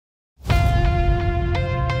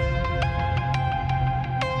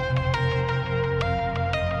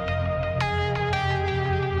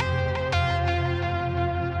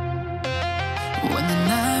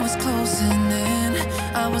closing in.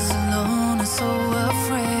 I was alone and so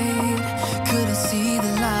afraid. Couldn't see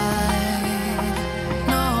the light.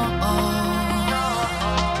 No.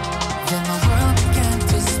 Then my world began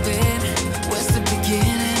to spin. Where's the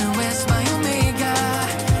beginning and where's my omega?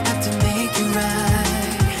 Had to make it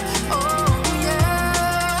right. Oh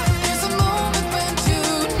yeah. There's a moment when you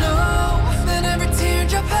know that every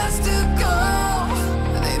teardrop has to go.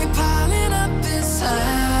 They be piling up inside.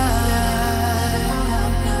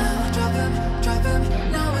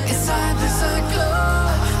 Inside there's a glow.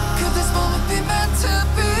 Could this moment be meant to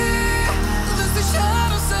be? Lose the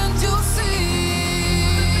shadows and you'll see.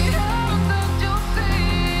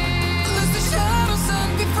 Lose the shadows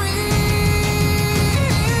and be free.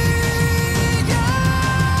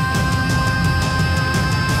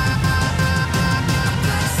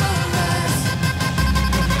 Black sunrise.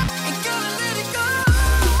 Ain't gonna let it go.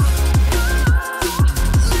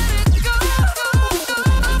 Let it go.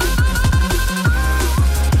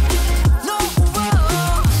 No,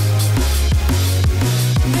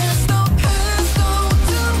 there's no past, no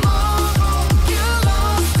tomorrow. You're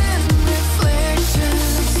lost in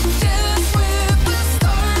reflections. Dance with the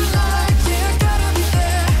starlight. You gotta be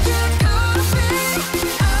there. You gotta be.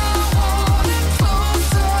 I want it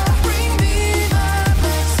closer. Bring me my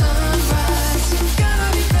black sunrise. You gotta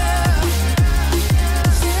be there.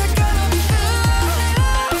 You gotta be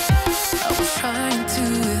there. I was trying to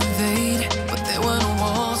invade, but there were no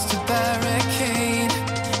walls to barricade.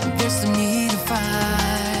 And there's no need to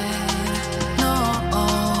fight. No.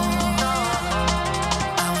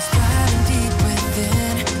 I was driving deep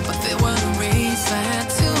within, but there were no race I had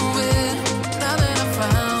to win. Now that I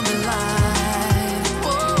found the light.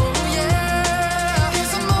 Oh yeah.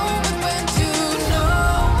 There's a moment when you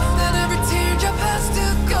know that every teardrop has to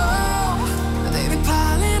go. They be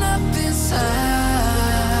piling up inside.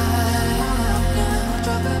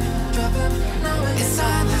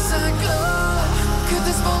 Inside there's a glow. Could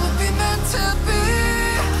this moment be meant to be?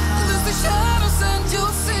 Lose the shadows and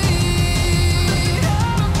you'll see.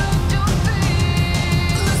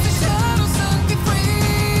 Lose the shadows and be free.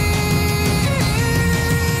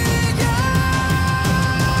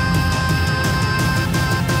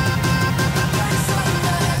 Black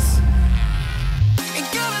sunrise. Ain't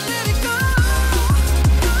gonna let it go.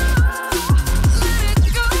 Let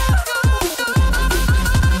it go.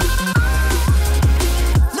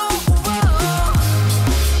 No.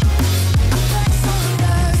 Black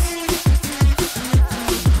sunrise.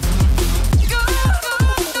 Go.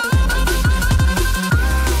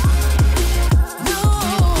 No.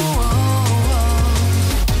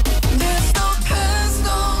 There's no past,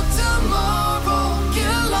 no tomorrow.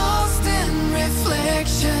 You're lost in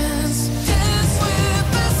reflections. Dance with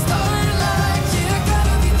the starlight. You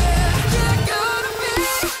gotta be there. You gotta be.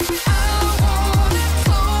 I want it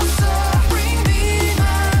closer. Bring me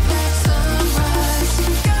my black sunrise. You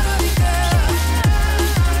gotta be there.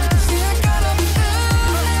 You gotta be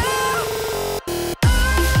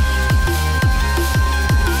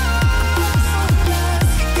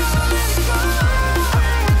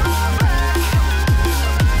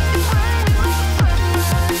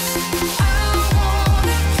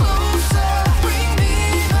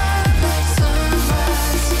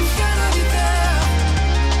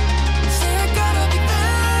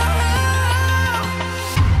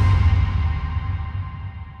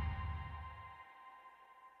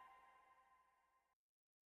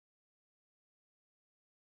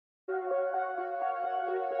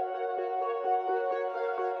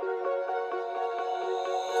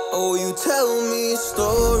Oh, you tell me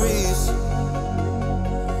stories,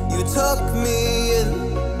 you tuck me in,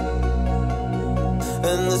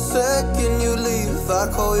 and the second you leave, I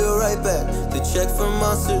call you right back to check for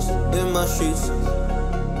monsters in my sheets.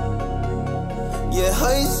 Yeah,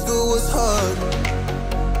 high school was hard.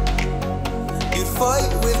 You'd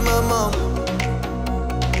fight with my mom.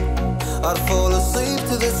 I'd fall asleep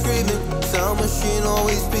to the screaming, sound machine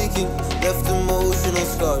always speaking, left emotional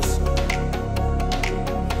scars.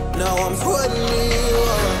 Now I'm 21,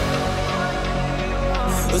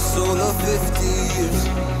 a soul of 50 years.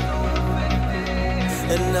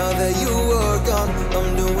 And now that you are gone,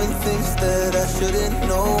 I'm doing things that I shouldn't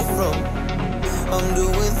know from. I'm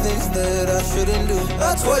doing things that I shouldn't do.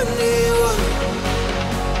 At 21,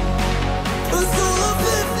 a soul of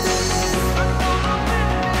 50 years.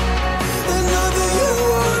 And now that you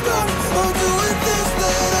are gone, I'm doing things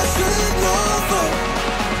that I shouldn't know from.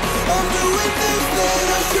 I'm doing things that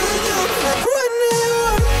I shouldn't do. At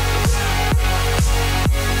 21.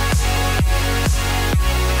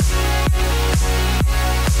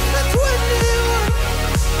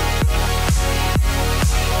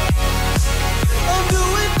 I'm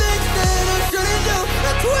doing things that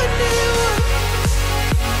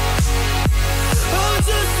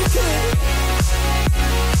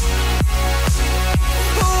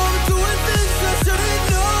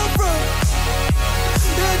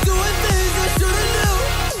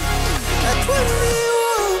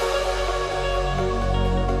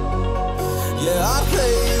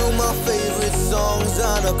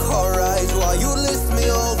a car ride while you list me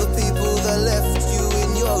all the people that left you in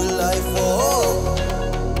your life. Oh,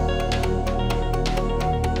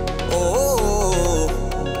 oh.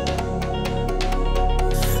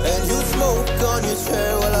 And you smoke on your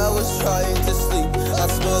chair while I was trying to sleep. I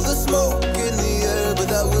smell the smoke in the air, but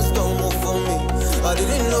that was normal for me. I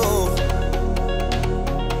didn't know.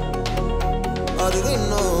 I didn't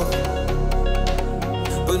know.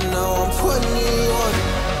 But now I'm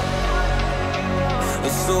 21.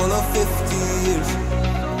 It's all of 50 years.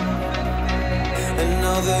 And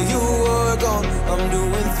now that you are gone, I'm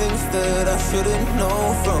doing things that I shouldn't know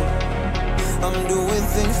from. I'm doing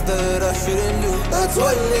things that I shouldn't do. At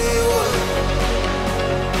 21,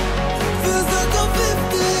 feels like I'm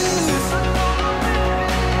 50s.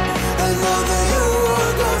 And now that you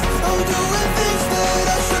are gone, I'm doing things that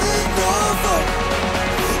I shouldn't know from.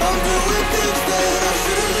 I'm doing things that I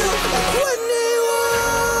shouldn't do. At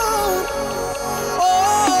 21, oh,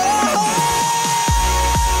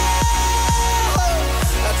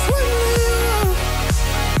 at 21,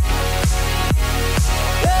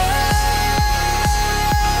 yeah,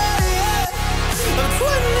 I'm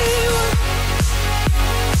 21.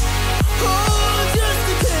 Oh, I'm just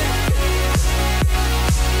a kid.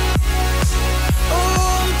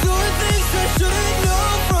 Oh, I'm doing things I shouldn't know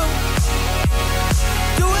from.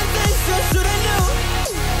 Doing things I shouldn't know.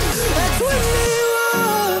 At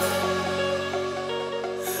 21.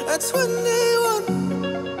 At 21.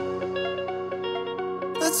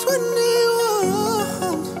 At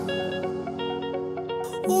 21.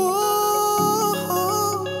 Whoa.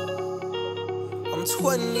 I'm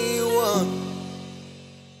 21.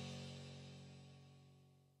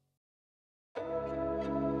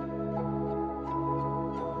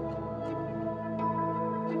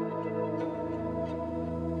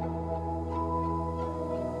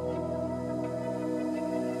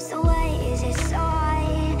 So why is it so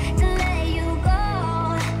hard to let you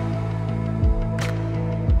go?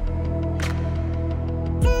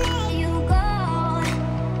 To let you go.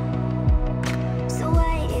 So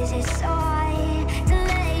why is it so hard to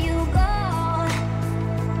let you go?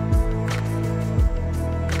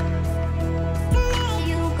 To let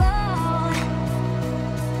you go.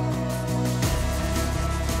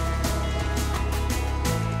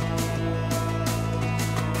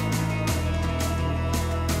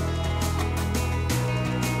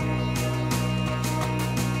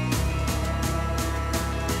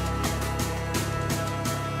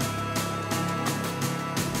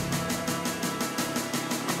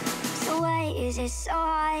 So why is it so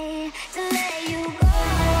hard to let you go?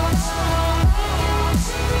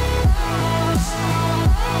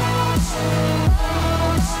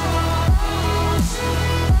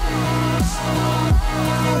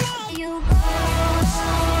 Let you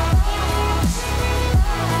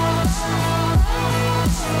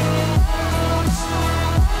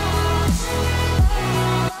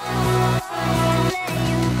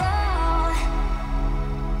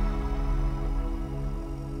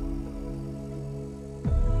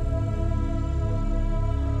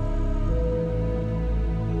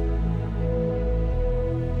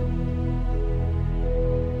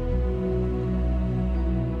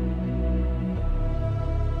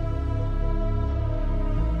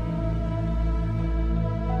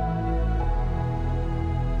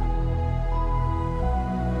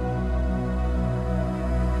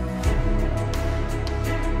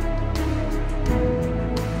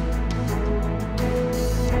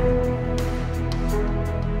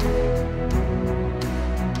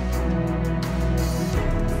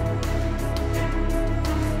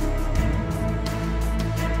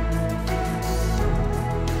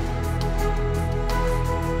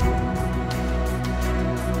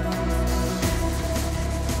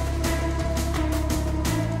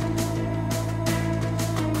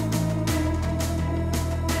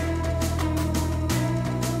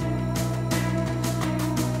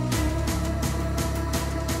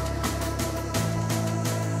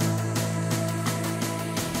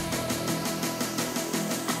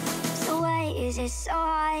is it so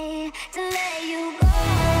hard to let you go?